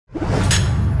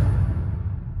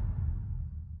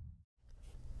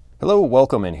Hello,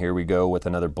 welcome, and here we go with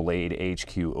another Blade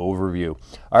HQ overview.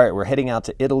 All right, we're heading out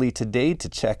to Italy today to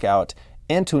check out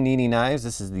Antonini knives.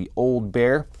 This is the Old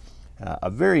Bear,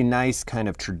 a very nice kind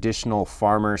of traditional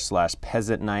farmer slash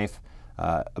peasant knife,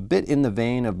 a bit in the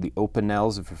vein of the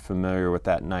Opinels if you're familiar with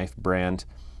that knife brand,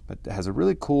 but it has a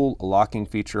really cool locking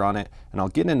feature on it, and I'll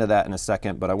get into that in a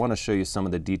second, but I want to show you some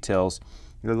of the details.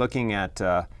 You're looking at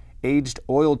aged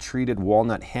oil-treated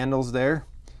walnut handles there,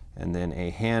 and then a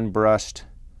hand-brushed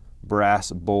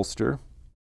brass bolster.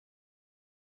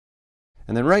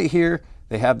 And then right here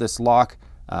they have this lock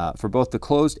for both the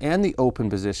closed and the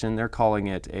open position. They're calling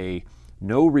it a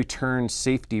no return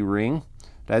safety ring.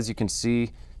 But as you can see,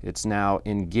 it's now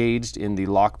engaged in the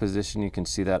lock position. You can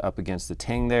see that up against the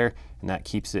tang there, and that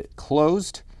keeps it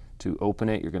closed. To open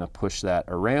it, you're going to push that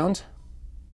around,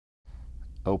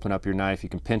 open up your knife. You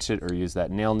can pinch it or use that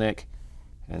nail nick,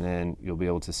 and then you'll be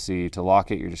able to see to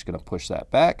lock it. You're just going to push that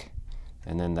back,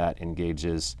 and then that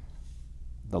engages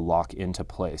the lock into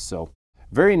place. So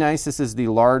very nice. This is the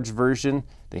large version.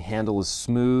 The handle is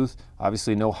smooth.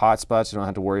 Obviously no hot spots. You don't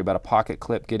have to worry about a pocket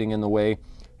clip getting in the way.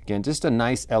 Again, just a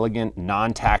nice, elegant,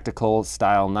 non-tactical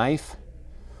style knife.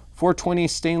 420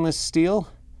 stainless steel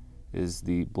is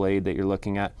the blade that you're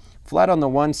looking at. Flat on the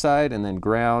one side and then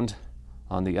ground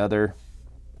on the other.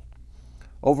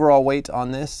 Overall weight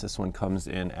on this one comes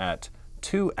in at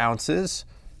 2 ounces.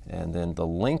 And then the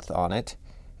length on it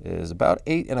is about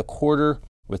 8 1/4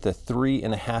 with a 3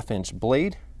 1/2 inch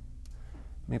blade.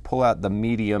 Let me pull out the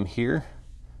medium here.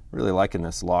 Really liking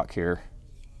this lock here.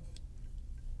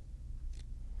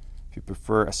 If you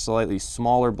prefer a slightly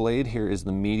smaller blade, here is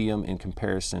the medium in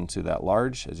comparison to that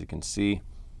large. As you can see,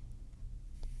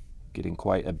 getting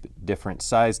quite a different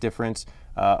size difference.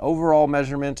 Overall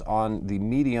measurement on the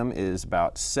medium is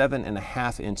about 7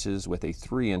 1/2 inches with a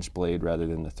 3-inch blade rather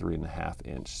than the 3 1/2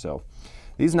 inch. So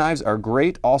these knives are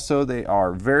great. Also, they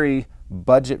are very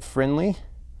budget friendly.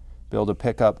 Be able to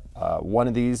pick up one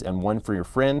of these and one for your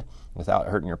friend without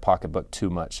hurting your pocketbook too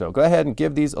much. So go ahead and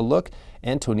give these a look.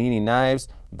 Antonini knives,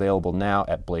 available now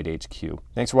at Blade HQ.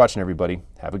 Thanks for watching, everybody.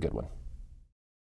 Have a good one.